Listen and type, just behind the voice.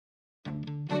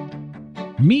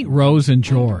Meet Rose and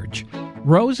George.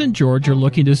 Rose and George are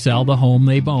looking to sell the home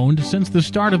they've owned since the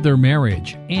start of their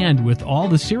marriage, and with all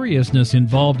the seriousness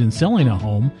involved in selling a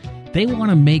home, they want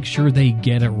to make sure they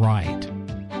get it right.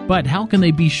 But how can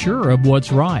they be sure of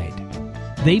what's right?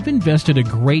 They've invested a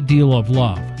great deal of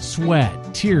love,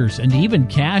 sweat, tears, and even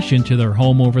cash into their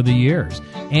home over the years,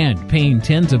 and paying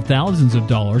tens of thousands of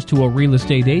dollars to a real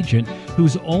estate agent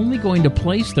who's only going to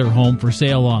place their home for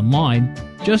sale online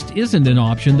just isn't an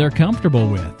option they're comfortable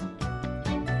with.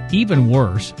 Even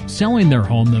worse, selling their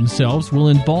home themselves will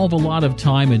involve a lot of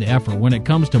time and effort when it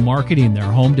comes to marketing their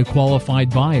home to qualified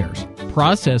buyers,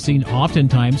 processing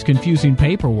oftentimes confusing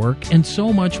paperwork, and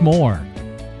so much more.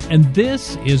 And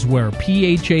this is where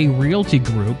PHA Realty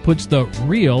Group puts the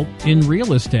real in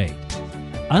real estate.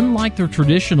 Unlike the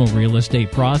traditional real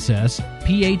estate process,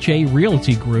 PHA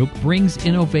Realty Group brings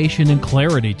innovation and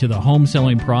clarity to the home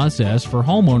selling process for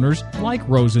homeowners like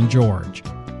Rose and George.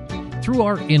 Through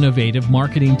our innovative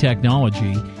marketing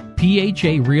technology,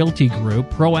 PHA Realty Group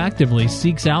proactively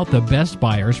seeks out the best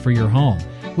buyers for your home,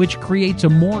 which creates a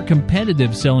more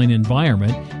competitive selling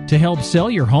environment to help sell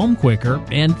your home quicker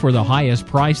and for the highest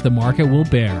price the market will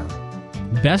bear.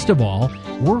 Best of all,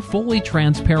 we're fully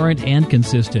transparent and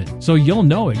consistent, so you'll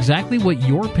know exactly what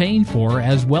you're paying for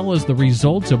as well as the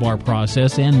results of our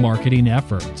process and marketing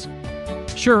efforts.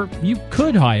 Sure, you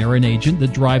could hire an agent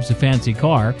that drives a fancy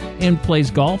car and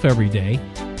plays golf every day,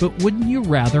 but wouldn't you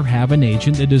rather have an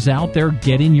agent that is out there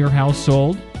getting your house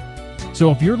sold?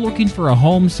 So if you're looking for a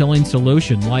home selling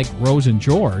solution like Rose and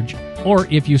George, or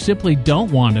if you simply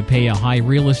don't want to pay a high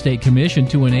real estate commission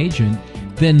to an agent,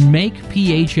 then make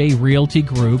PHA Realty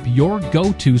Group your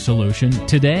go-to solution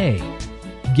today.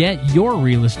 Get your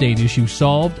real estate issue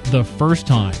solved the first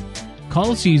time.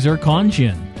 Call Cesar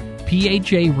Khandjian,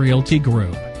 PHA Realty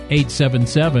Group,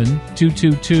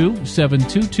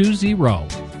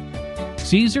 877-222-7220.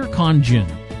 Cesar Khandjian,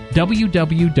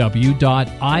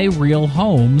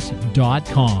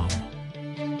 www.irealhomes.com.